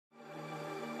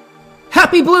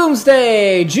Happy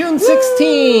Bloomsday! June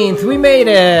 16th! We made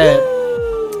it!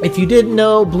 If you didn't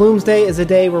know, Bloomsday is a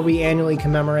day where we annually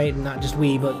commemorate, and not just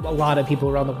we, but a lot of people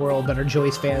around the world that are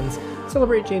Joyce fans,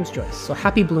 celebrate James Joyce. So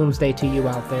happy Bloomsday to you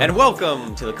out there. And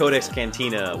welcome to the Codex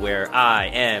Cantina, where I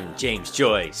am James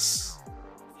Joyce.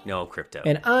 No crypto.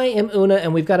 And I am Una,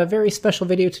 and we've got a very special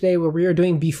video today where we are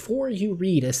doing Before You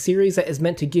Read, a series that is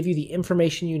meant to give you the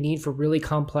information you need for really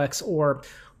complex or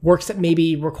works that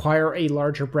maybe require a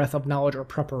larger breadth of knowledge or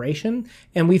preparation.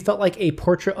 And we felt like A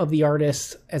Portrait of the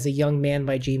Artist as a Young Man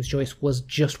by James Joyce was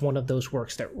just one of those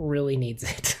works that really needs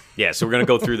it. Yeah, so we're going to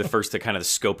go through the kind of the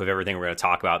scope of everything we're going to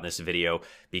talk about in this video,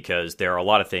 because there are a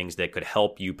lot of things that could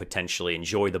help you potentially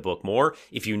enjoy the book more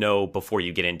if you know before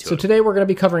you get into it. So today we're going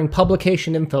to be covering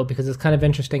publication info because it's kind of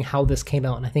interesting how this came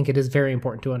out, and I think it is very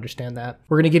important to understand that.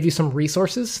 We're going to give you some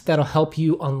resources that'll help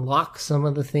you unlock some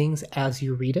of the things as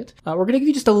you read it. We're going to give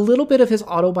you just a little bit of his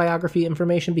autobiography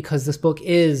information because this book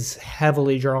is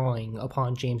heavily drawing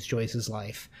upon James Joyce's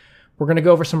life. We're going to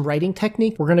go over some writing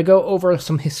technique. We're going to go over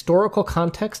some historical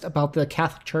context about the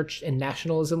Catholic Church and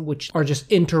nationalism, which are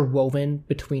just interwoven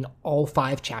between all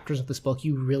 5 chapters of this book.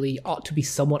 You really ought to be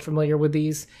somewhat familiar with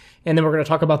these. And then we're going to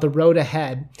talk about the road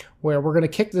ahead, where we're going to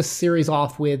kick this series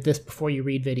off with this Before You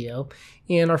Read video.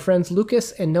 And our friends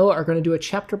Lucas and Noah are going to do a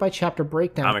chapter-by-chapter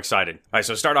breakdown. I'm excited. All right,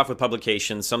 so start off with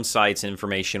publication. Some sites and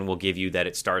information will give you that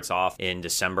it starts off in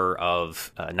December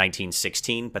of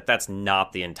 1916, but that's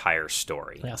not the entire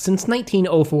story. Yeah, since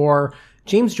 1904,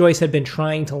 James Joyce had been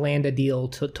trying to land a deal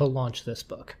to launch this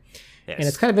book. Yes. And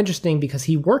it's kind of interesting because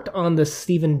he worked on the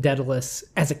Stephen Dedalus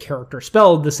as a character,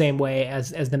 spelled the same way as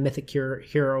the mythic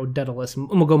hero Dedalus, and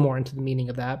we'll go more into the meaning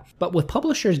of that. But with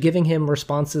publishers giving him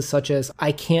responses such as,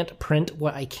 "I can't print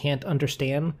what I can't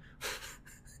understand,"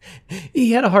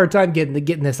 he had a hard time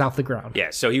getting this off the ground. Yeah,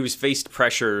 so he was faced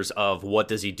pressures of what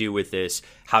does he do with this?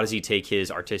 How does he take his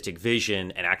artistic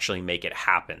vision and actually make it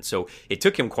happen? So it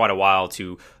took him quite a while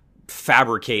to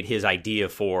fabricate his idea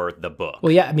for the book.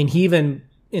 Well, yeah, I mean, he even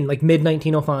in like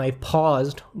mid-1905,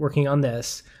 paused working on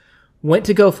this, went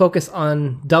to go focus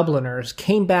on Dubliners,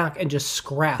 came back and just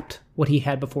scrapped what he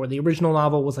had before. The original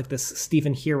novel was like this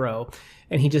Stephen hero,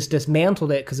 and he just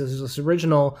dismantled it because it was this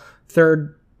original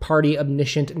third-party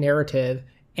omniscient narrative,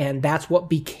 and that's what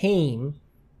became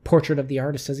Portrait of the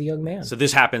Artist as a Young Man. So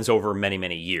this happens over many,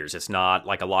 many years. It's not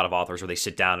like a lot of authors where they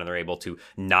sit down and they're able to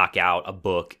knock out a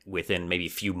book within maybe a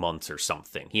few months or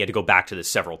something. He had to go back to this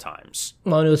several times.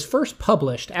 Well, and it was first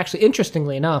published, actually,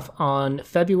 interestingly enough, on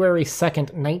February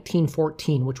 2nd,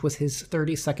 1914, which was his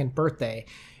 32nd birthday.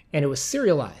 And it was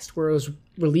serialized, where it was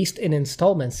released in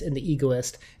installments in The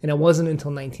Egoist, and it wasn't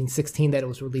until 1916 that it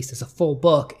was released as a full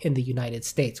book in the United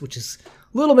States, which is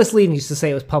a little misleading just to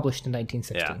say it was published in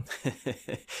 1916.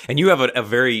 Yeah. And you have a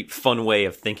very fun way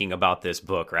of thinking about this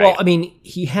book, right? Well, I mean,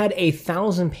 he had a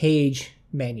 1,000-page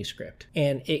manuscript,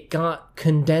 and it got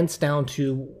condensed down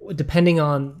to, depending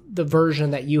on the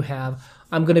version that you have,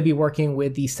 I'm going to be working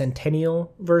with the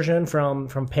Centennial version from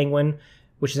Penguin,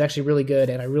 which is actually really good,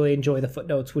 and I really enjoy the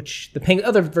footnotes, which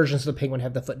other versions of the Penguin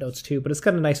have the footnotes too, but it's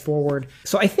got a nice forward.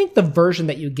 So I think the version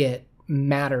that you get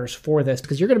matters for this,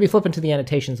 because you're going to be flipping to the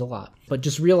annotations a lot. But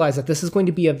just realize that this is going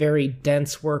to be a very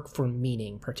dense work for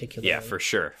meaning, particularly. Yeah, for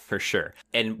sure.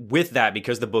 And with that,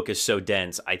 because the book is so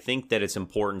dense, I think that it's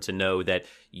important to know that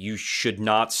you should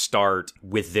not start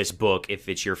with this book if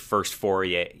it's your first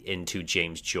foray into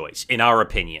James Joyce. In our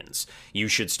opinions, you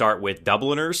should start with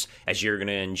Dubliners, as you're going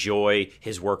to enjoy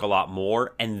his work a lot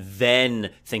more, and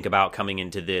then think about coming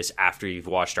into this after you've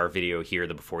watched our video here,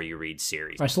 the Before You Read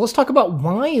series. All right, so let's talk about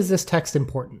why is this text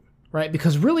important, right?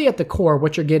 Because really at the core,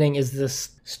 what you're getting is this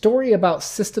story about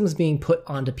systems being put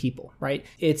onto people, right?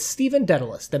 It's Stephen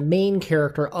Dedalus, the main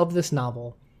character of this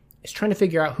novel, is trying to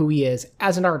figure out who he is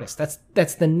as an artist.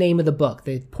 That's the name of the book,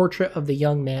 The Portrait of the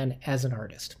Young Man as an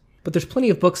Artist. But there's plenty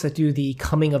of books that do the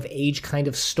coming-of-age kind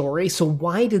of story, so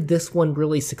why did this one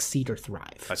really succeed or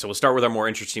thrive? So we'll start with our more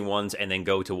interesting ones and then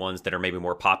go to ones that are maybe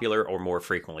more popular or more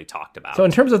frequently talked about. So in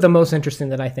terms of the most interesting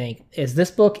that I think is this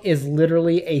book is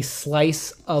literally a slice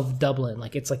of Dublin.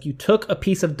 Like, it's like you took a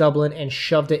piece of Dublin and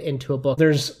shoved it into a book.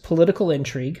 There's political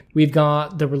intrigue. We've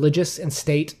got the religious and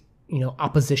state,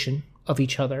 opposition of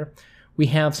each other. We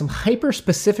have some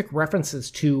hyper-specific references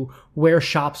to where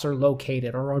shops are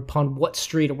located or upon what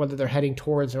street or whether they're heading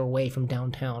towards or away from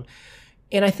downtown.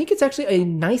 And I think it's actually a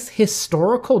nice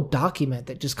historical document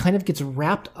that just kind of gets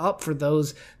wrapped up for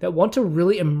those that want to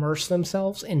really immerse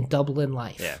themselves in Dublin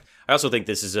life. Yeah. I also think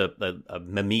this is a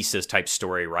mimesis type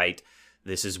story, right?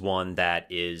 This is one that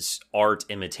is art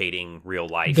imitating real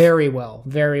life. Very well,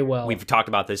 very well. We've talked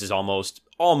about this as almost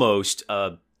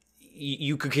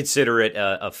you could consider it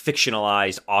a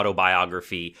fictionalized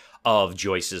autobiography of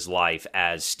Joyce's life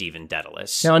as Stephen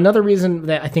Dedalus. Now, another reason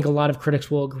that I think a lot of critics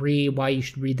will agree why you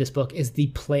should read this book is the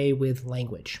play with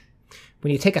language.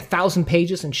 When you take 1,000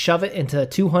 pages and shove it into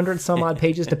 200 some odd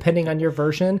pages, depending on your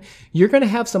version, you're going to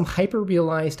have some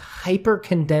hyper-realized,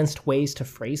 hyper-condensed ways to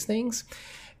phrase things.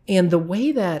 And the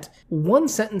way that one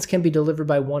sentence can be delivered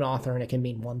by one author and it can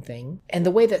mean one thing, and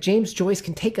the way that James Joyce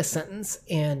can take a sentence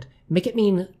and make it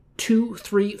mean 2,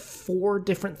 3, 4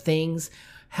 different things,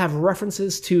 have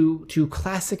references to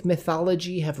classic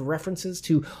mythology, have references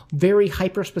to very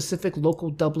hyper-specific local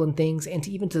Dublin things, and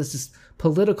to even to this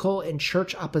political and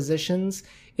church oppositions.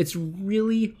 It's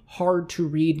really hard to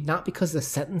read, not because the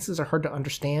sentences are hard to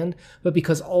understand, but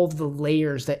because all of the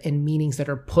layers and meanings that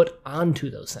are put onto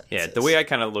those sentences. Yeah, the way I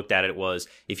kind of looked at it was,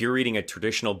 if you're reading a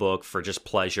traditional book for just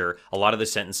pleasure, a lot of the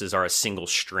sentences are a single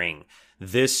string.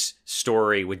 This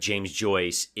story with James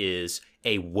Joyce is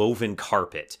a woven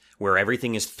carpet where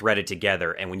everything is threaded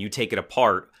together. And when you take it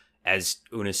apart, as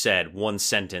Una said, one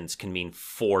sentence can mean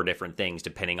 4 different things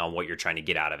depending on what you're trying to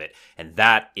get out of it. And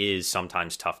that is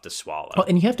sometimes tough to swallow. Oh,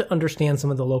 and you have to understand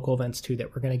some of the local events too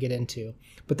that we're going to get into.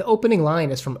 But the opening line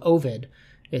is from Ovid.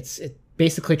 It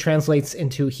basically translates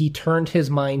into, he turned his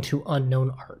mind to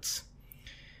unknown arts.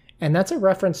 And that's a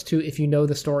reference to, if you know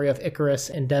the story of Icarus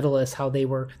and Daedalus, how they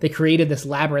created this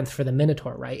labyrinth for the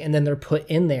Minotaur, right? And then they're put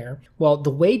in there. Well,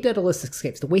 the way Daedalus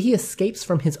escapes, the way he escapes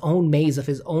from his own maze of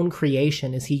his own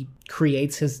creation is he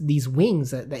creates these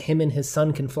wings that him and his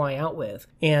son can fly out with.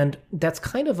 And that's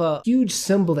kind of a huge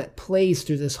symbol that plays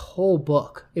through this whole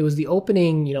book. It was the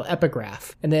opening,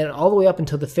 epigraph. And then all the way up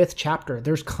until the 5th chapter,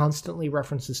 there's constantly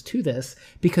references to this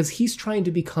because he's trying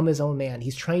to become his own man.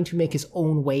 He's trying to make his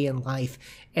own way in life.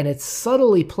 And it's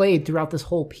subtly played throughout this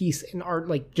whole piece and are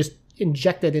just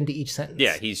injected into each sentence.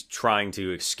 Yeah, he's trying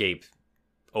to escape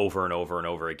over and over and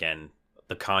over again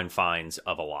the confines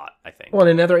of a lot, I think. Well, and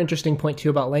another interesting point too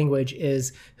about language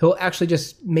is he'll actually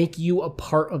just make you a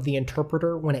part of the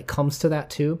interpreter when it comes to that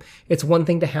too. It's one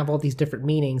thing to have all these different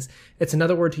meanings. It's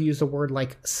another word to use a word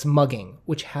like smugging,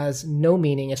 which has no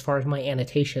meaning as far as my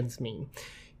annotations mean.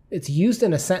 It's used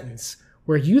in a sentence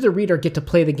where you, the reader, get to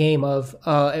play the game of,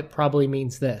 it probably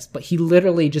means this. But he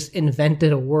literally just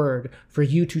invented a word for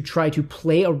you to try to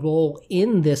play a role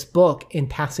in this book in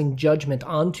passing judgment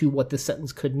onto what this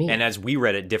sentence could mean. And as we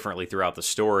read it differently throughout the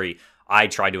story, I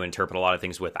tried to interpret a lot of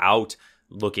things without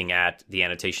looking at the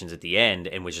annotations at the end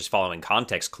and was just following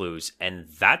context clues. And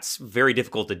that's very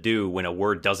difficult to do when a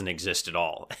word doesn't exist at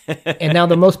all. And now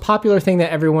the most popular thing that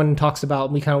everyone talks about,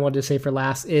 and we kind of wanted to say for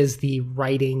last, is the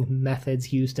writing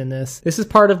methods used in this. This is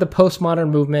part of the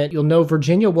postmodern movement. You'll know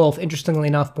Virginia Woolf, interestingly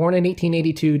enough, born in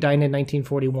 1882, died in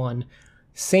 1941.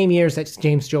 Same years that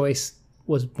James Joyce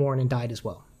was born and died as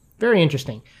well. Very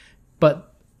interesting.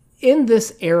 But in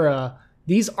this era,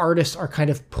 these artists are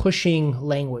kind of pushing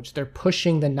language. They're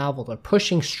pushing the novel. They're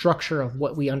pushing structure of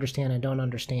what we understand and don't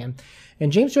understand.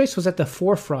 And James Joyce was at the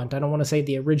forefront. I don't want to say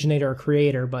the originator or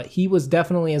creator, but he was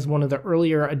definitely as one of the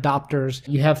earlier adopters.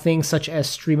 You have things such as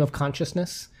stream of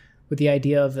consciousness, with the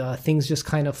idea of things just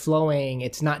kind of flowing.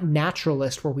 It's not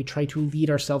naturalist where we try to lead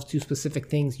ourselves to specific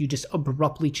things. You just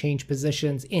abruptly change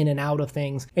positions in and out of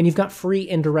things. And you've got free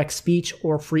indirect speech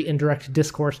or free indirect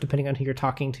discourse, depending on who you're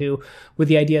talking to, with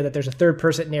the idea that there's a third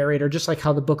person narrator, just like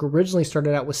how the book originally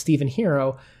started out with Stephen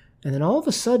Hero. And then all of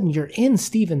a sudden, you're in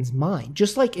Stephen's mind.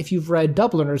 Just like if you've read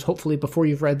Dubliners, hopefully before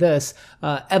you've read this,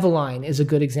 Eveline is a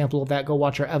good example of that. Go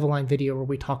watch our Eveline video where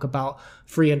we talk about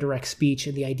free indirect speech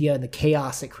and the idea and the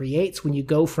chaos it creates when you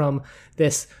go from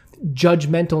this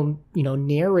judgmental,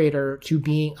 narrator to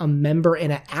being a member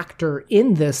and an actor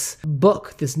in this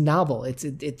book, this novel.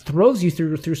 It throws you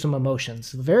through some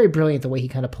emotions. Very brilliant the way he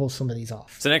kind of pulls some of these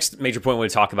off. So the next major point we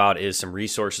talk about is some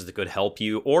resources that could help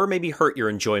you or maybe hurt your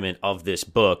enjoyment of this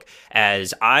book.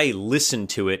 As I listened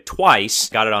to it twice,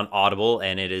 got it on Audible,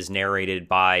 and it is narrated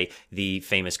by the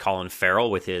famous Colin Farrell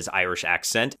with his Irish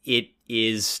accent. It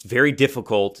is very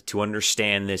difficult to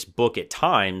understand this book at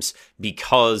times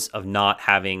because of not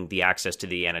having the access to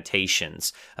the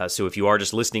annotations. So if you are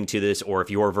just listening to this, or if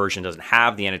your version doesn't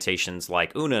have the annotations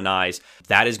like Una and I's,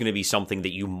 that is going to be something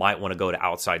that you might want to go to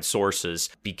outside sources,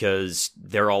 because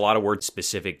there are a lot of words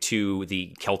specific to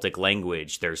the Celtic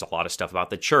language. There's a lot of stuff about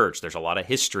the church. There's a lot of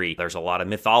history. There's a lot of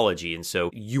mythology. And so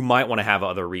you might want to have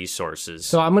other resources.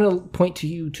 So I'm going to point to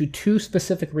you to 2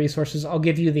 specific resources. I'll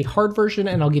give you the hard version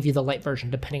and I'll give you the light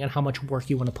version, depending on how much work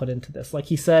you want to put into this. Like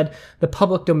he said, the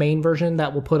public domain version,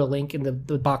 that will put a link in the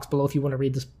box below if you want to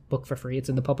read this book for free. It's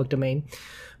in the public domain.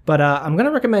 But I'm going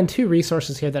to recommend 2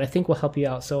 resources here that I think will help you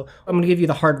out. So I'm going to give you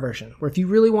the hard version, where if you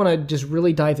really want to just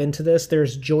really dive into this,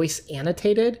 there's Joyce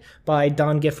Annotated by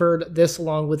Don Gifford. This,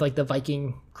 along with like the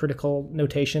Viking critical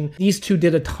notation, these 2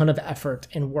 did a ton of effort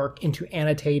and work into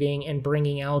annotating and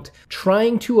bringing out,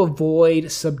 trying to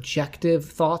avoid subjective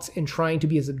thoughts and trying to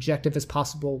be as objective as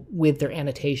possible with their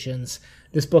annotations.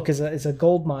 This book is a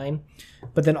gold mine.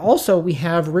 But then also we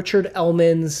have Richard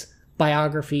Ellman's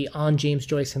biography on James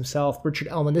Joyce himself. Richard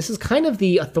Ellman, this is kind of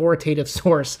the authoritative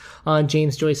source on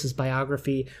James Joyce's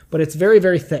biography, but it's very,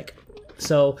 very thick.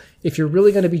 So if you're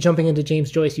really going to be jumping into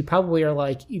James Joyce, you probably are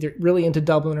like either really into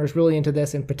Dubliners, really into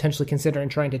this, and potentially considering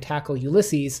trying to tackle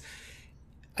Ulysses.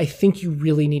 I think you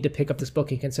really need to pick up this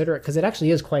book and consider it, because it actually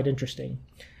is quite interesting.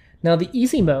 Now, the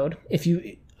easy mode, if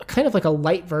you kind of like a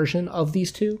light version of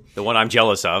these 2. The one I'm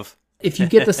jealous of. If you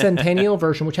get the Centennial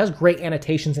version, which has great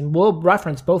annotations, and we'll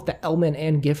reference both the Ellman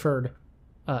and Gifford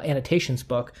annotations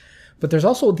book, but there's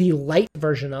also the light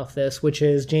version of this, which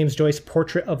is James Joyce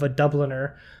Portrait of a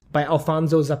Dubliner by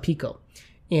Alfonso Zapico.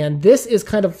 And this is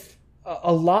kind of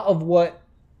a lot of what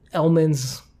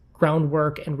Ellman's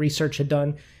groundwork and research had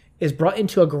done is brought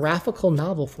into a graphical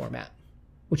novel format,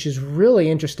 which is really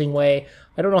interesting way.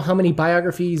 I don't know how many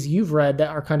biographies you've read that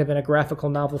are kind of in a graphical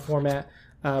novel format,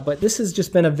 but this has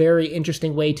just been a very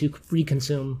interesting way to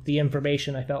reconsume the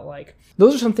information, I felt like.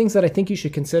 Those are some things that I think you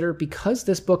should consider, because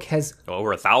this book has... over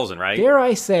 1,000, right? Dare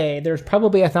I say, there's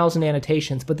probably 1,000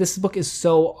 annotations, but this book is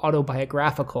so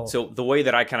autobiographical. So the way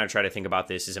that I kind of try to think about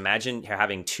this is, imagine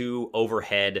having 2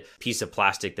 overhead pieces of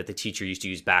plastic that the teacher used to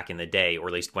use back in the day, or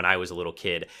at least when I was a little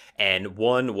kid. And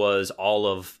one was all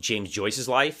of James Joyce's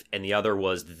life, and the other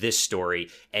was this story.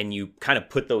 And you kind of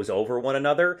put those over one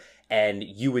another, and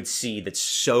you would see that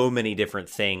so many different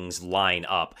things line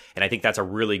up. And I think that's a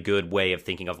really good way of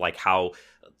thinking of like how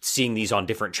seeing these on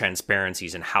different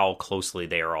transparencies and how closely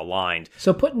they are aligned.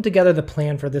 So putting together the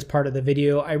plan for this part of the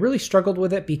video, I really struggled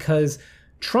with it, because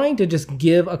trying to just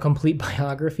give a complete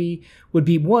biography would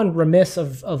be, 1, remiss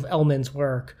of Ellman's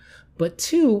work, but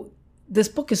 2, this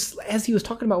book is, as he was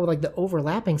talking about with like the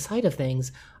overlapping side of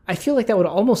things, I feel like that would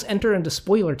almost enter into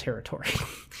spoiler territory.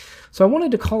 So I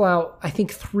wanted to call out, I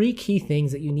think, 3 key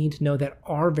things that you need to know that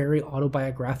are very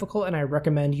autobiographical, and I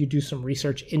recommend you do some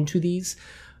research into these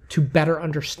to better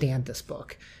understand this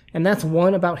book. And that's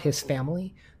 1, about his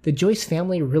family. The Joyce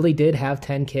family really did have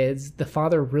 10 kids. The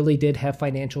father really did have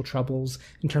financial troubles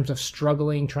in terms of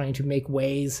struggling, trying to make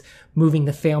ways, moving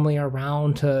the family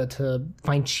around to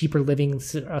find cheaper living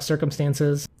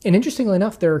circumstances. And interestingly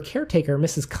enough, their caretaker,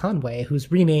 Mrs. Conway,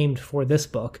 who's renamed for this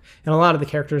book, and a lot of the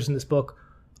characters in this book,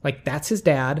 like, that's his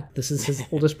dad, this is his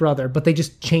oldest brother, but they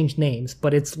just changed names,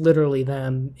 but it's literally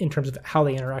them in terms of how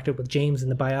they interacted with James in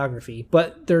the biography.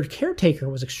 But their caretaker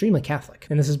was extremely Catholic,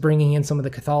 and this is bringing in some of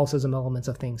the Catholicism elements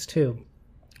of things too,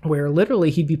 where literally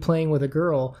he'd be playing with a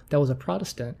girl that was a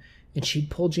Protestant, and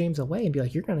she'd pull James away and be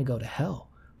like, you're going to go to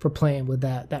hell for playing with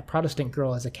that Protestant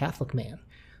girl as a Catholic man.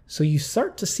 So you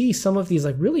start to see some of these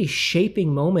like really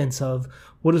shaping moments of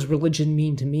what does religion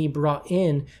mean to me brought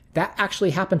in. That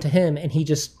actually happened to him, and he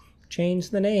just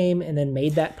changed the name and then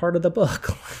made that part of the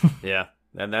book. Yeah,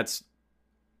 and that's,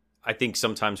 I think,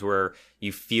 sometimes where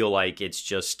you feel like it's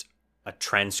just a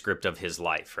transcript of his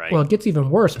life, right? Well, it gets even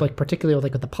worse, like particularly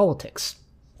like with the politics.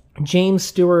 James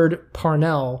Stewart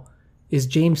Parnell is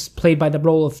played by the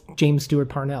role of James Stewart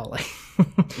Parnell.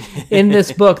 In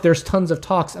this book, there's tons of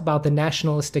talks about the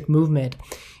nationalistic movement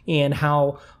and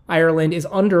how Ireland is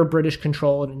under British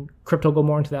control, and Crypto will go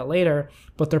more into that later,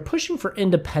 but they're pushing for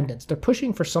independence. They're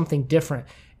pushing for something different,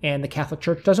 and the Catholic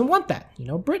Church doesn't want that.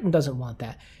 Britain doesn't want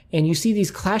that. And you see these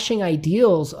clashing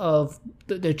ideals of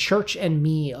the church and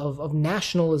me, of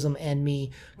nationalism and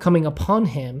me coming upon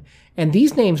him, and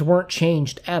these names weren't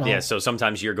changed at all. Yeah, so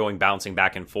sometimes you're bouncing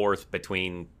back and forth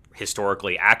between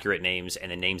historically accurate names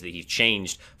and the names that he's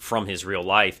changed from his real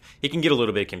life. It can get a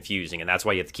little bit confusing, and that's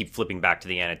why you have to keep flipping back to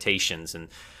the annotations. And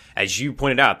as you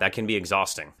pointed out, that can be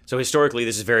exhausting. So historically,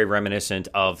 this is very reminiscent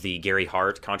of the Gary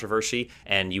Hart controversy,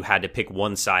 and you had to pick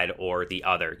one side or the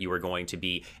other. You were going to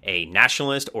be a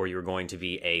nationalist or you were going to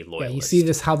be a loyalist. Yeah,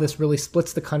 you see how this really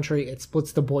splits the country. It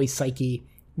splits the boy's psyche.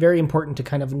 Very important to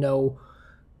kind of know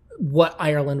what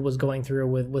Ireland was going through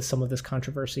with some of this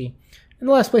controversy. And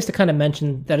the last place to kind of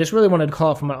mention that I just really wanted to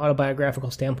call out from an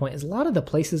autobiographical standpoint is a lot of the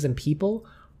places and people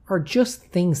are just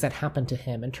things that happened to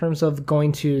him in terms of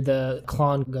going to the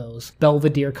Clongowes,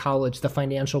 Belvedere College, the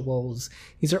financial woes.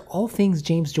 These are all things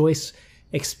James Joyce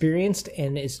experienced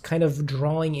and is kind of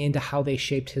drawing into how they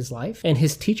shaped his life. And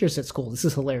his teachers at school, this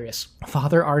is hilarious.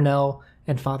 Father Arnell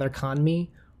and Father Conmee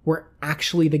were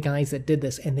actually the guys that did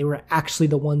this, and they were actually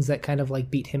the ones that kind of like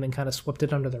beat him and kind of swept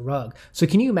it under the rug. So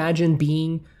can you imagine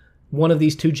being one of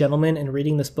these two gentlemen and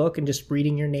reading this book and just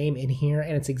reading your name in here,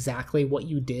 and it's exactly what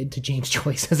you did to James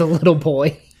Joyce as a little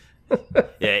boy?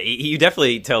 Yeah, you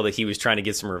definitely tell that he was trying to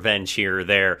get some revenge here or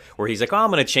there, where he's like, oh,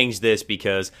 I'm going to change this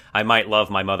because I might love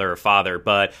my mother or father,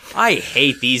 but I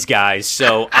hate these guys,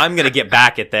 so I'm going to get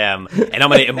back at them, and I'm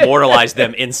going to immortalize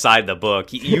them inside the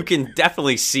book. You can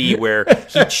definitely see where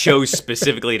he chose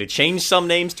specifically to change some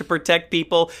names to protect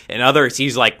people, and others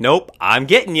he's like, nope, I'm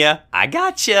getting you. I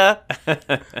got you.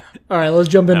 All right, let's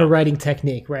jump into writing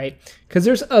technique, right? Because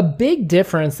there's a big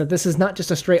difference that this is not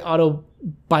just a straight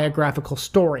autobiographical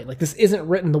story. Like, this isn't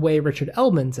written the way Richard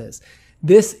Ellman's is.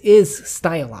 This is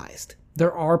stylized.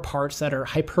 There are parts that are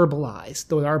hyperbolized.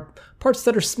 There are parts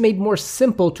that are made more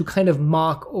simple to kind of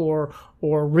mock or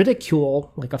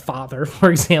ridicule, like a father,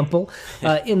 for example,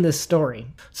 in this story.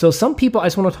 So some people, I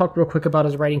just want to talk real quick about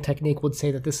his writing technique, would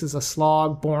say that this is a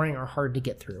slog, boring, or hard to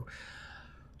get through.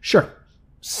 Sure.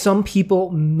 Some people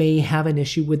may have an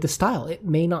issue with the style. It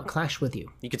may not clash with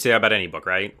you. You could say that about any book,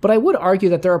 right? But I would argue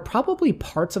that there are probably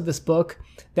parts of this book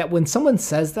that when someone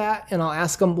says that, and I'll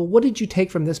ask them, well, what did you take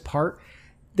from this part?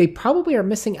 They probably are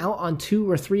missing out on 2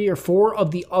 or 3 or 4 of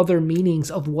the other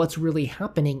meanings of what's really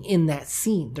happening in that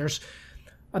scene.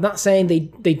 I'm not saying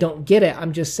they don't get it.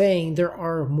 I'm just saying there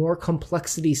are more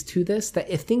complexities to this, that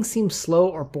if things seem slow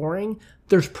or boring,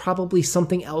 there's probably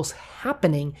something else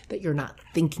happening that you're not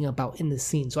thinking about in the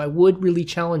scene. So I would really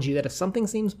challenge you that if something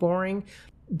seems boring,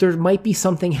 there might be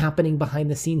something happening behind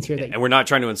the scenes here. And we're not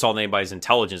trying to insult anybody's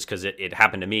intelligence, because it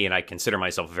happened to me, and I consider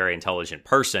myself a very intelligent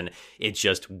person. It's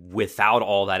just without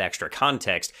all that extra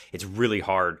context, it's really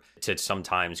hard to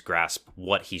sometimes grasp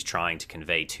what he's trying to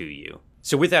convey to you.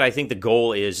 So with that, I think the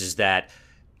goal is that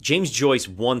James Joyce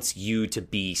wants you to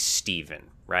be Stephen,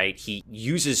 right? He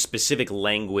uses specific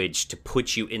language to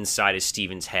put you inside of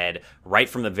Stephen's head right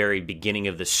from the very beginning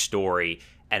of the story.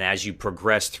 And as you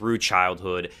progress through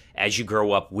childhood, as you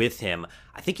grow up with him,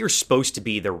 I think you're supposed to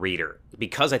be the reader,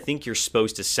 because I think you're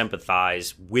supposed to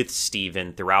sympathize with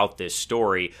Stephen throughout this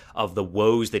story of the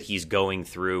woes that he's going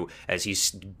through as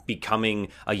he's becoming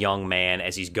a young man,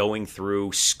 as he's going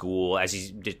through school, as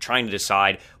he's trying to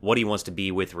decide what he wants to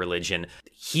be with religion.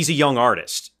 He's a young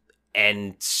artist,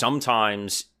 and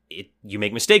sometimes you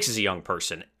make mistakes as a young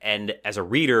person. And as a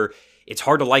reader, it's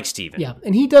hard to like Stephen. Yeah,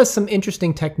 and he does some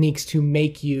interesting techniques to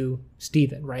make you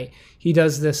Stephen, right? He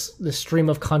does this stream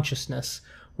of consciousness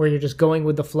where you're just going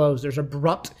with the flows. There's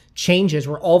abrupt changes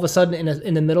where all of a sudden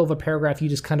in the middle of a paragraph, you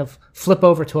just kind of flip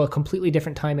over to a completely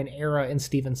different time and era in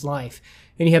Stephen's life.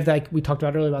 And you have, like we talked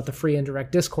about earlier, about the free and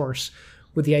direct discourse,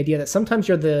 with the idea that sometimes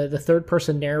you're the third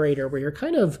person narrator where you're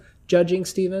kind of judging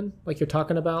Stephen, like you're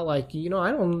talking about, like, I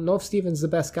don't know if Stephen's the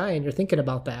best guy, and you're thinking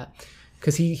about that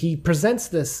because he presents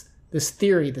this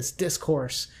theory, this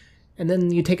discourse, and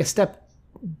then you take a step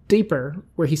deeper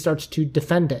where he starts to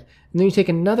defend it. And then you take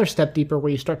another step deeper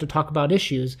where you start to talk about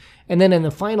issues. And then in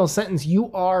the final sentence,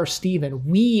 you are Stephen.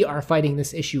 We are fighting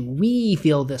this issue. We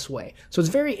feel this way. So it's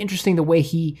very interesting the way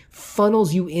he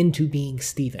funnels you into being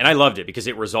Stephen. And I loved it because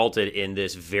it resulted in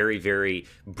this very, very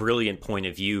brilliant point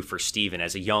of view for Stephen.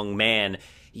 As a young man,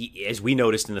 as we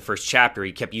noticed in the first chapter,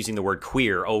 he kept using the word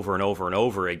queer over and over and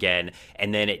over again,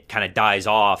 and then it kind of dies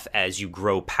off as you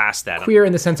grow past that. Queer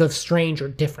in the sense of strange or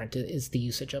different is the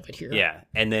usage of it here. Yeah,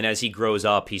 and then as he grows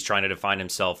up, he's trying to define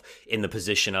himself in the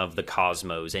position of the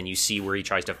cosmos, and you see where he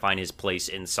tries to find his place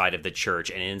inside of the church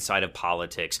and inside of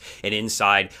politics and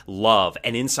inside love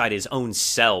and inside his own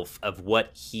self of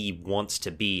what he wants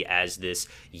to be as this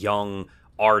young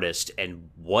artist and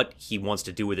what he wants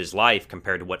to do with his life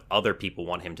compared to what other people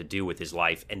want him to do with his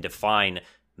life, and define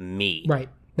me. Right.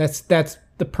 That's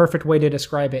the perfect way to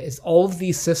describe it, is all of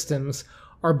these systems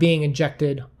are being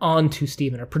injected onto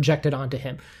Stephen or projected onto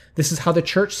him. This is how the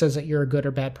church says that you're a good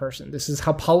or bad person. This is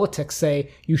how politics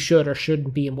say you should or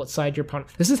shouldn't be and what side you're on.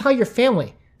 This is how your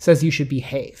family says you should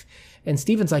behave. And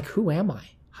Stephen's like, who am I?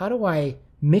 How do I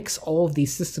mix all of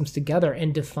these systems together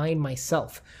and define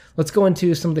myself? Let's go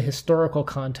into some of the historical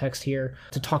context here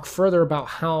to talk further about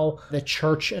how the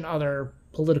church and other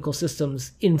political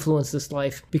systems influence this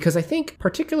life. Because I think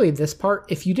particularly this part,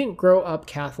 if you didn't grow up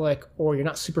Catholic or you're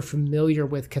not super familiar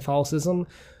with Catholicism,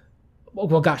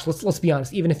 well, gosh, let's be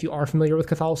honest. Even if you are familiar with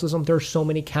Catholicism, there's so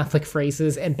many Catholic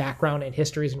phrases and background and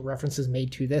histories and references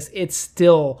made to this. It's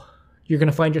still, you're going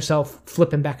to find yourself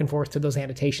flipping back and forth to those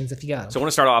annotations if you got them. So I want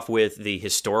to start off with the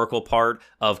historical part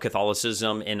of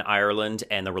Catholicism in Ireland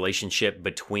and the relationship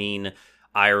between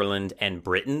Ireland, and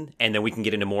Britain. And then we can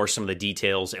get into more some of the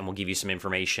details, and we'll give you some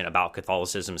information about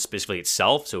Catholicism specifically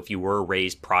itself. So if you were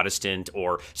raised Protestant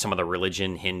or some other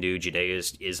religion, Hindu,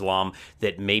 Judaism, Islam,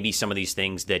 that maybe some of these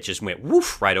things that just went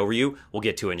woof right over you, we'll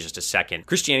get to in just a second.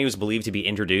 Christianity was believed to be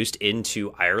introduced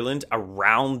into Ireland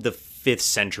around the 5th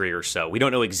century or so. We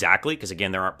don't know exactly because,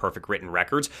 again, there aren't perfect written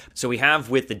records. So we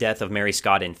have, with the death of Mary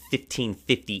Scott in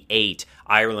 1558,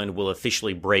 Ireland will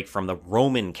officially break from the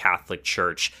Roman Catholic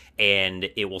Church, and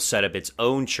it will set up its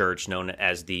own church known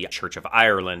as the Church of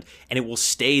Ireland, and it will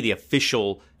stay the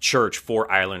official church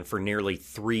for Ireland for nearly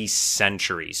 3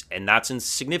 centuries. And that's in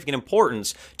significant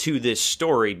importance to this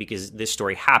story because this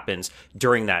story happens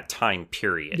during that time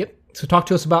period. Yep. So talk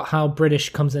to us about how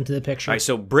British comes into the picture. All right,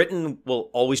 so Britain will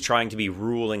always trying to be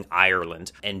ruling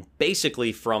Ireland. And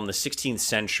basically from the 16th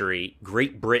century,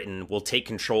 Great Britain will take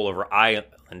control over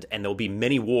Ireland, and there'll be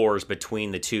many wars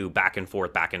between the two, back and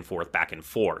forth, back and forth, back and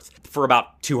forth, for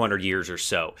about 200 years or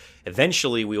so.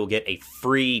 Eventually, we will get a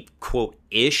free,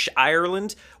 quote-ish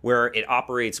Ireland, where it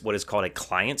operates what is called a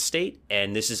client state,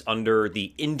 and this is under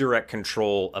the indirect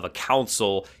control of a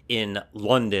council in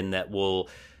London that will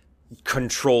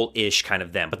control-ish kind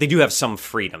of them. But they do have some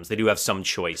freedoms. They do have some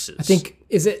choices. I think,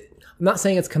 I'm not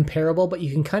saying it's comparable, but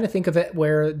you can kind of think of it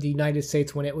where the United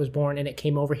States, when it was born and it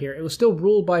came over here, it was still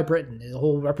ruled by Britain. The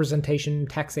whole representation,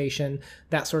 taxation,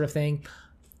 that sort of thing.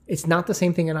 It's not the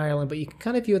same thing in Ireland, but you can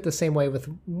kind of view it the same way with,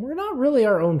 we're not really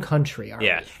our own country, are we?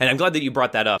 Yeah, and I'm glad that you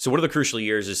brought that up. So one of the crucial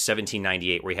years is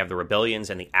 1798, where you have the rebellions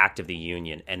and the Act of the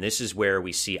Union. And this is where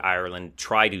we see Ireland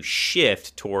try to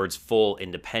shift towards full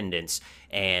independence.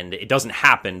 And it doesn't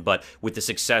happen, but with the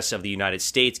success of the United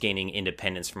States gaining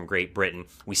independence from Great Britain,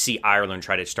 we see Ireland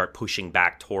try to start pushing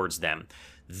back towards them.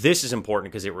 This is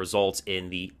important because it results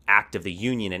in the Act of the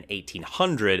Union in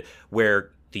 1800,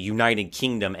 where the United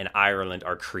Kingdom and Ireland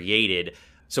are created.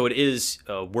 So it is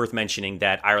worth mentioning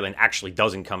that Ireland actually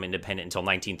doesn't come independent until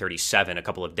 1937, a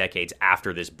couple of decades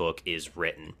after this book is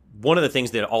written. One of the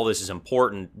things that all this is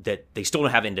important, that they still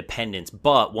don't have independence,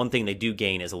 but one thing they do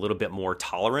gain is a little bit more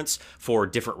tolerance for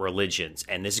different religions.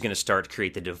 And this is going to start to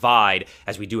create the divide,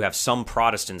 as we do have some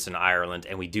Protestants in Ireland,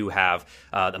 and we do have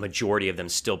the majority of them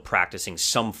still practicing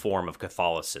some form of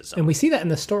Catholicism. And we see that in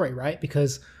the story, right?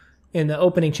 Because in the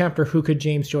opening chapter, who could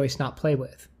James Joyce not play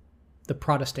with? The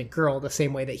Protestant girl, the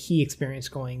same way that he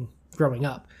experienced growing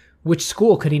up. Which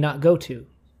school could he not go to?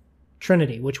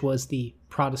 Trinity, which was the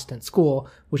Protestant school,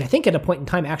 which I think at a point in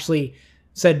time actually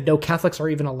said no Catholics are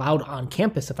even allowed on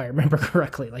campus, if I remember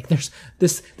correctly. Like this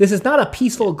is not a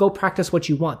peaceful go practice what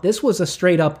you want. This was a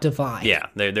straight up divide. Yeah,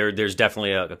 there's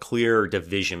definitely a clear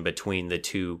division between the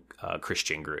two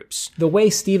Christian groups. The way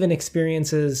Stephen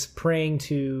experiences praying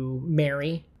to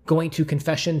Mary, going to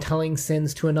confession, telling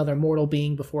sins to another mortal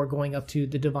being before going up to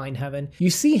the divine heaven.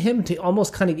 You see him to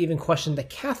almost kind of even question the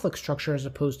Catholic structure as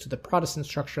opposed to the Protestant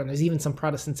structure. And there's even some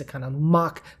Protestants that kind of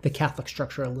mock the Catholic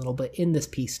structure a little bit in this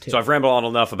piece too. So I've rambled on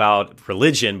enough about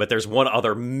religion, but there's one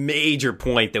other major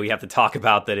point that we have to talk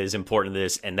about that is important to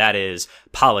this, and that is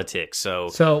politics.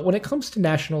 So when it comes to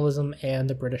nationalism and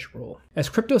the British rule, as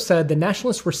Crypto said, the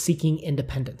nationalists were seeking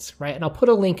independence, right? And I'll put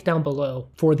a link down below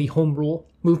for the Home Rule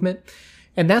movement.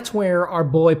 And that's where our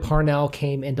boy Parnell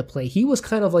came into play. He was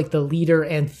kind of like the leader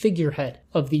and figurehead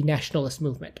of the nationalist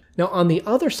movement. Now, on the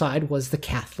other side was the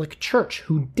Catholic Church,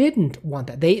 who didn't want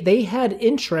that. They had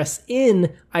interests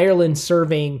in Ireland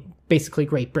serving basically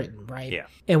Great Britain, right? Yeah.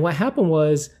 And what happened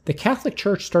was the Catholic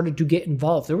Church started to get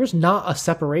involved. There was not a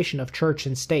separation of church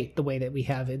and state the way that we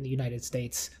have in the United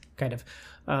States, kind of.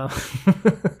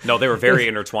 No, they were very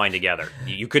intertwined together.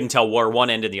 You couldn't tell where one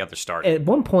ended and the other started. At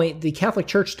one point, the Catholic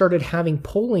Church started having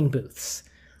polling booths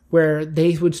where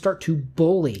they would start to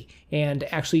bully and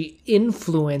actually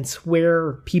influence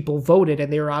where people voted,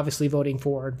 and they were obviously voting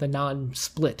for the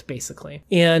non-split, basically.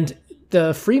 And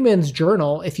the Freeman's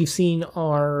Journal, if you've seen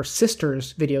our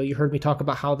sister's video, you heard me talk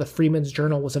about how the Freeman's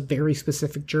Journal was a very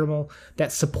specific journal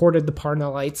that supported the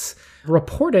Parnellites,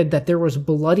 reported that there was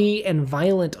bloody and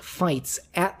violent fights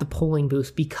at the polling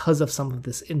booths because of some of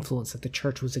this influence that the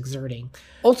church was exerting,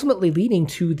 ultimately leading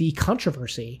to the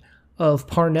controversy of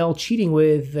Parnell cheating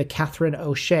with the Catherine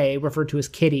O'Shea, referred to as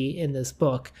Kitty in this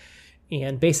book.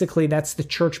 And basically that's the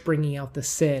church bringing out the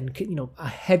sin, a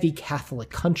heavy Catholic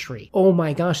country. Oh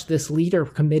my gosh, this leader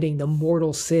committing the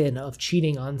mortal sin of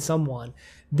cheating on someone.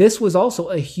 This was also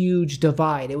a huge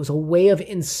divide. It was a way of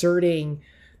inserting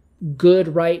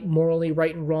good, right, morally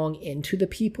right and wrong into the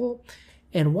people.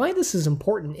 And why this is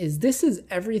important is this is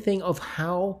everything of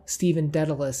how Stephen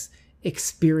Dedalus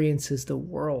experiences the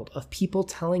world, of people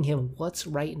telling him what's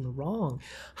right and wrong,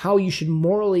 how you should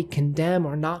morally condemn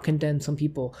or not condemn some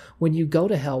people. When you go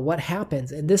to hell, what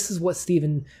happens? And this is what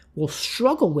Stephen will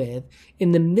struggle with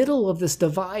in the middle of this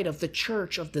divide of the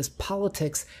church, of this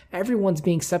politics. Everyone's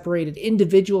being separated.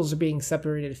 Individuals are being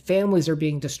separated. Families are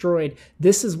being destroyed.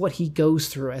 This is what he goes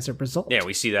through as a result. Yeah,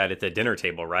 we see that at the dinner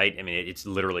table, right? I mean, it's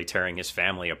literally tearing his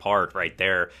family apart right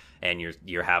there. And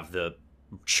you have the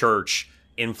church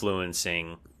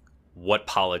influencing what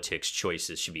politics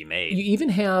choices should be made. You even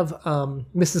have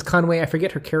Mrs. Conway. I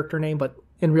forget her character name, but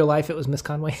in real life it was Miss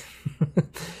Conway.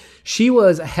 She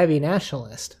was a heavy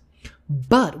nationalist,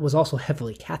 but was also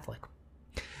heavily Catholic.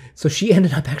 So she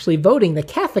ended up actually voting the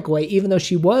Catholic way, even though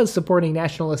she was supporting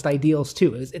nationalist ideals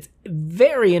too. It's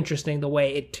very interesting the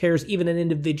way it tears even an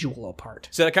individual apart.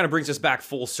 So that kind of brings us back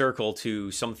full circle to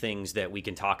some things that we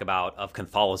can talk about of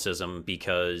Catholicism,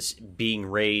 because being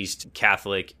raised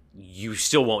Catholic, you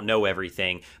still won't know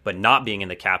everything, but not being in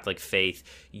the Catholic faith,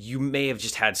 you may have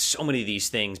just had so many of these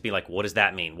things be like, what does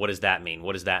that mean? What does that mean?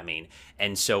 What does that mean?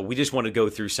 And so we just want to go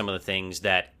through some of the things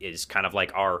that is kind of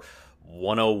like our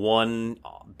 101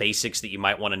 basics that you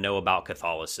might want to know about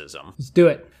Catholicism. Let's do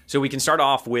it. So we can start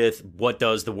off with, what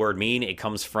does the word mean? It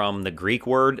comes from the Greek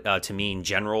word to mean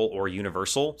general or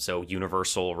universal. So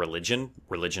universal religion,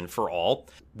 religion for all.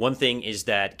 One thing is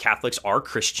that Catholics are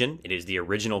Christian. It is the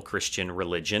original Christian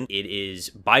religion. It is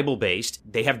Bible-based.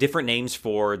 They have different names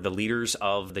for the leaders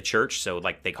of the church. So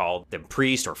like they call them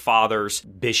priests or fathers,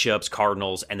 bishops,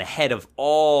 cardinals, and the head of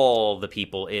all the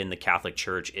people in the Catholic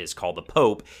Church is called the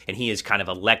Pope. And he is kind of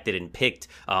elected and picked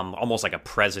almost like a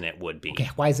president would be. Okay,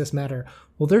 why does this matter?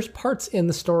 Well, there's parts in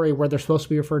the story where they're supposed to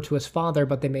be referred to as father,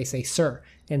 but they may say sir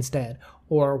instead.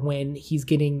 Or when he's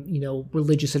getting,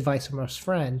 religious advice from his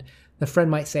friend, the friend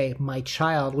might say my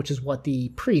child, which is what the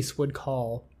priest would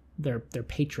call their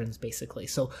patrons, basically.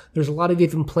 So there's a lot of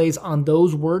even plays on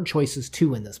those word choices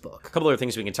too in this book. A couple other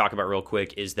things we can talk about real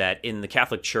quick is that in the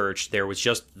Catholic Church, there was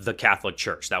just the Catholic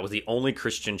Church. That was the only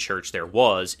Christian church there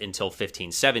was until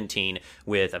 1517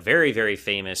 with a very, very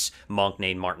famous monk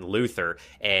named Martin Luther.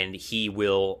 And he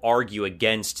will argue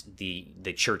against the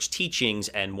church teachings.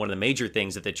 And one of the major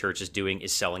things that the church is doing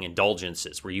is selling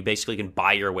indulgences, where you basically can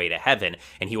buy your way to heaven.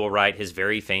 And he will write his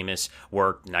very famous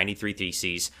work, 93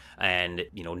 Theses, and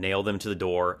nail them to the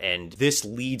door. And this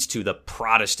leads to the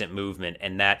Protestant movement,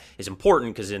 and that is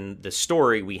important because in the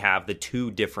story we have the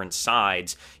two different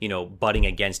sides butting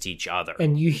against each other.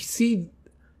 And you see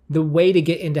the way to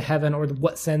get into heaven, or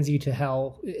what sends you to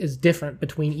hell, is different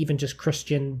between even just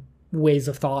Christian ways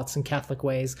of thoughts and Catholic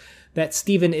ways. That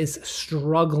Stephen is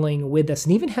struggling with this,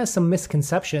 and even has some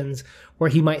misconceptions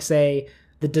where he might say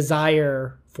the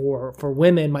desire for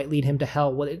women might lead him to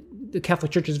hell. Well, the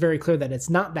Catholic Church is very clear that it's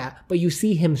not that, but you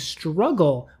see him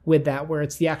struggle with that, where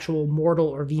it's the actual mortal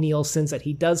or venial sins that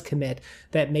he does commit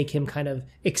that make him kind of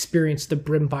experience the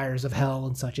brimfires of hell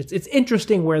and such. It's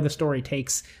interesting where the story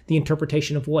takes the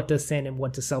interpretation of what does sin and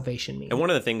what does salvation mean. And one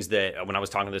of the things that, when I was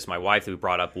talking to this, my wife, who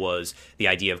brought up was the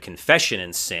idea of confession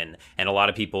and sin. And a lot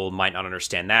of people might not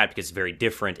understand that because it's very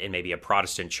different in maybe a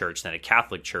Protestant church than a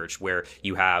Catholic church, where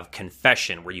you have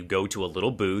confession, where you go to a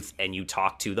little booth and you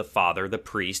talk to the father, the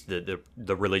priest,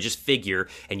 the religious figure,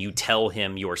 and you tell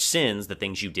him your sins, the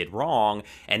things you did wrong,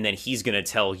 and then he's going to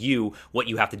tell you what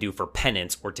you have to do for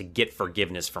penance or to get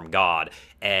forgiveness from God.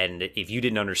 And if you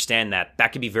didn't understand that,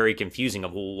 that could be very confusing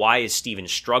of, well, why is Stephen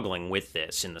struggling with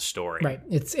this in the story? Right.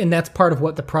 And that's part of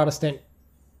what the Protestant,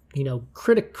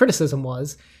 criticism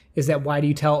was, is that why do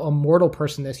you tell a mortal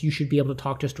person this? You should be able to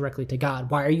talk just directly to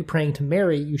God. Why are you praying to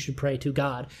Mary? You should pray to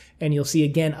God. And you'll see,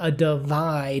 again, a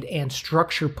divide and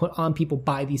structure put on people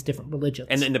by these different religions.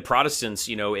 And then the Protestants,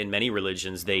 in many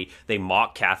religions, they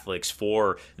mock Catholics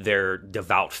for their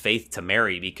devout faith to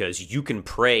Mary, because you can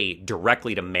pray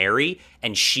directly to Mary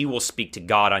and she will speak to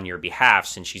God on your behalf,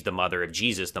 since she's the mother of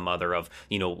Jesus, the mother of,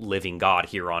 living God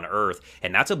here on earth.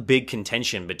 And that's a big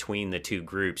contention between the two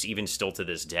groups, even still to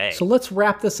this day. So let's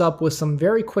wrap this up with some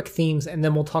very quick themes, and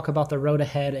then we'll talk about the road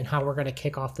ahead and how we're going to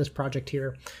kick off this project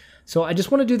here. So I just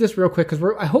want to do this real quick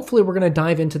because hopefully we're going to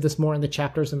dive into this more in the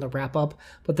chapters and the wrap up.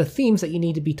 But the themes that you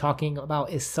need to be talking about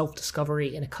is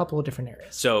self-discovery in a couple of different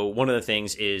areas. So one of the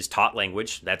things is taught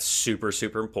language. That's super,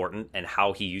 super important, and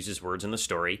how he uses words in the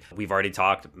story. We've already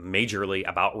talked majorly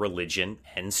about religion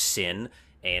and sin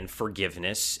and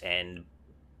forgiveness, and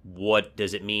what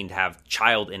does it mean to have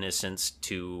child innocence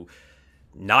to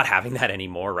not having that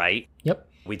anymore, right? Yep.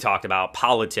 We talked about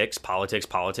politics,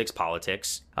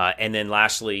 and then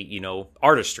lastly,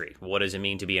 artistry. What does it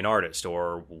mean to be an artist,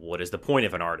 or what is the point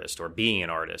of an artist, or being an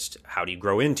artist? How do you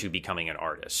grow into becoming an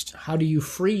artist? How do you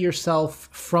free yourself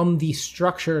from the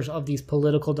structures of these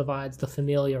political divides, the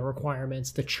familial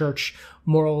requirements, the church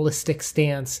moralistic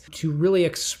stance, to really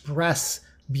express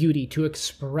beauty, to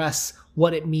express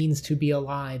what it means to be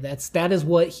alive? That is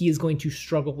what he is going to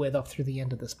struggle with up through the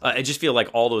end of this book. I just feel like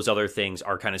all those other things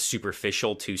are kind of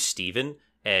superficial to Stephen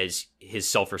as his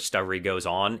self-discovery goes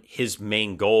on. His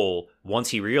main goal, once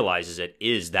he realizes it,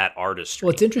 is that artistry.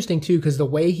 Well, it's interesting too, because the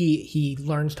way he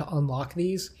learns to unlock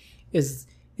these is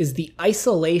the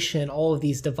isolation all of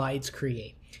these divides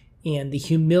create, and the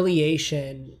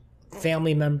humiliation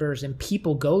family members and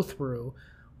people go through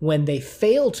when they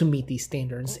fail to meet these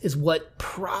standards is what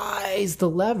pries the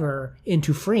lever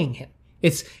into freeing him.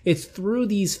 It's through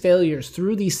these failures,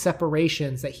 through these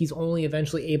separations, that he's only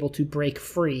eventually able to break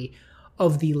free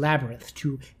of the labyrinth,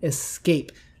 to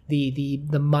escape the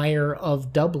mire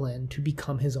of Dublin, to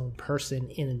become his own person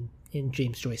in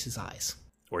James Joyce's eyes.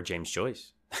 Or James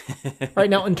Joyce. All right,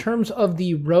 now in terms of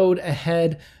the road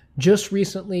ahead, just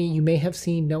recently, you may have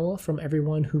seen Noah from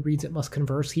Everyone Who Reads It Must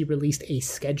Converse. He released a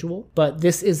schedule, but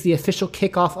this is the official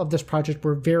kickoff of this project.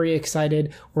 We're very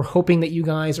excited. We're hoping that you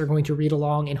guys are going to read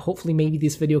along, and hopefully maybe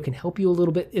this video can help you a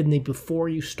little bit in the before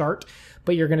you start.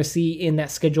 But you're going to see in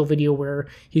that schedule video where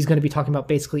he's going to be talking about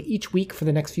basically each week for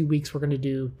the next few weeks, we're going to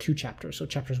do 2 chapters. So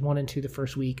chapters 1 and 2 the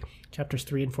first week, chapters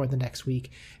 3 and 4 the next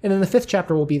week. And then the 5th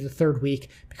chapter will be the 3rd week,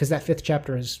 because that 5th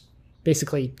chapter is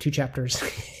basically 2 chapters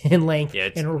in length. Yeah,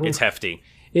 it's hefty.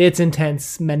 It's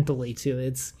intense mentally too.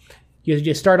 It's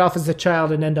you start off as a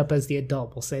child and end up as the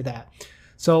adult. We'll say that.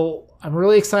 So I'm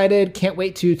really excited. Can't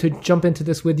wait to jump into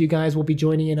this with you guys. We'll be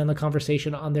joining in on the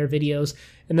conversation on their videos,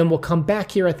 and then we'll come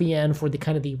back here at the end for the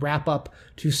kind of the wrap up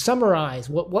to summarize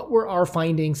what were our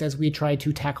findings as we tried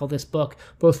to tackle this book,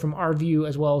 both from our view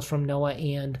as well as from Noah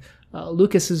and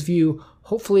Lucas's view.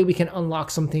 Hopefully we can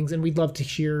unlock some things, and we'd love to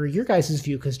hear your guys'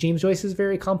 view, because James Joyce is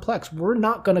very complex. We're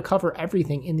not going to cover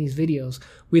everything in these videos.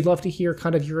 We'd love to hear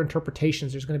kind of your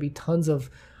interpretations. There's going to be tons of,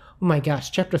 oh my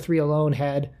gosh, chapter 3 alone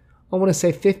had, I want to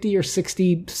say 50 or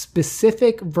 60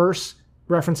 specific verse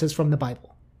references from the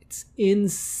Bible. It's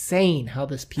insane how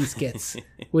this piece gets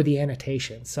with the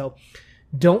annotations. So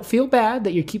don't feel bad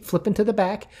that you keep flipping to the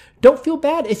back. Don't feel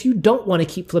bad if you don't want to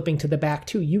keep flipping to the back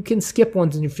too. You can skip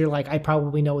ones and if you're like, I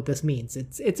probably know what this means.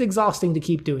 It's exhausting to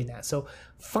keep doing that. So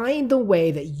find the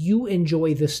way that you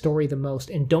enjoy this story the most,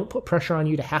 and don't put pressure on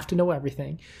you to have to know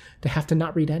everything, to have to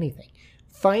not read anything.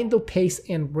 Find the pace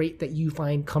and rate that you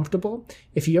find comfortable.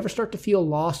 If you ever start to feel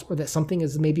lost, or that something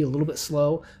is maybe a little bit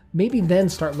slow, maybe then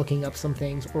start looking up some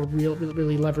things, or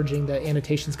really leveraging the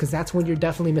annotations, because that's when you're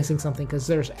definitely missing something, because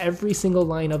there's every single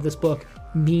line of this book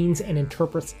means and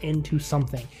interprets into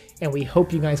something. And we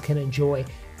hope you guys can enjoy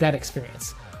that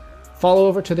experience. Follow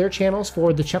over to their channels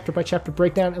for the chapter by chapter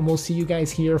breakdown, and we'll see you guys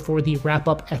here for the wrap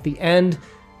up at the end.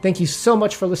 Thank you so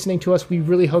much for listening to us. We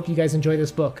really hope you guys enjoy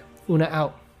this book. Una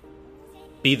out.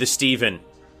 Be the Stephen.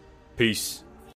 Peace.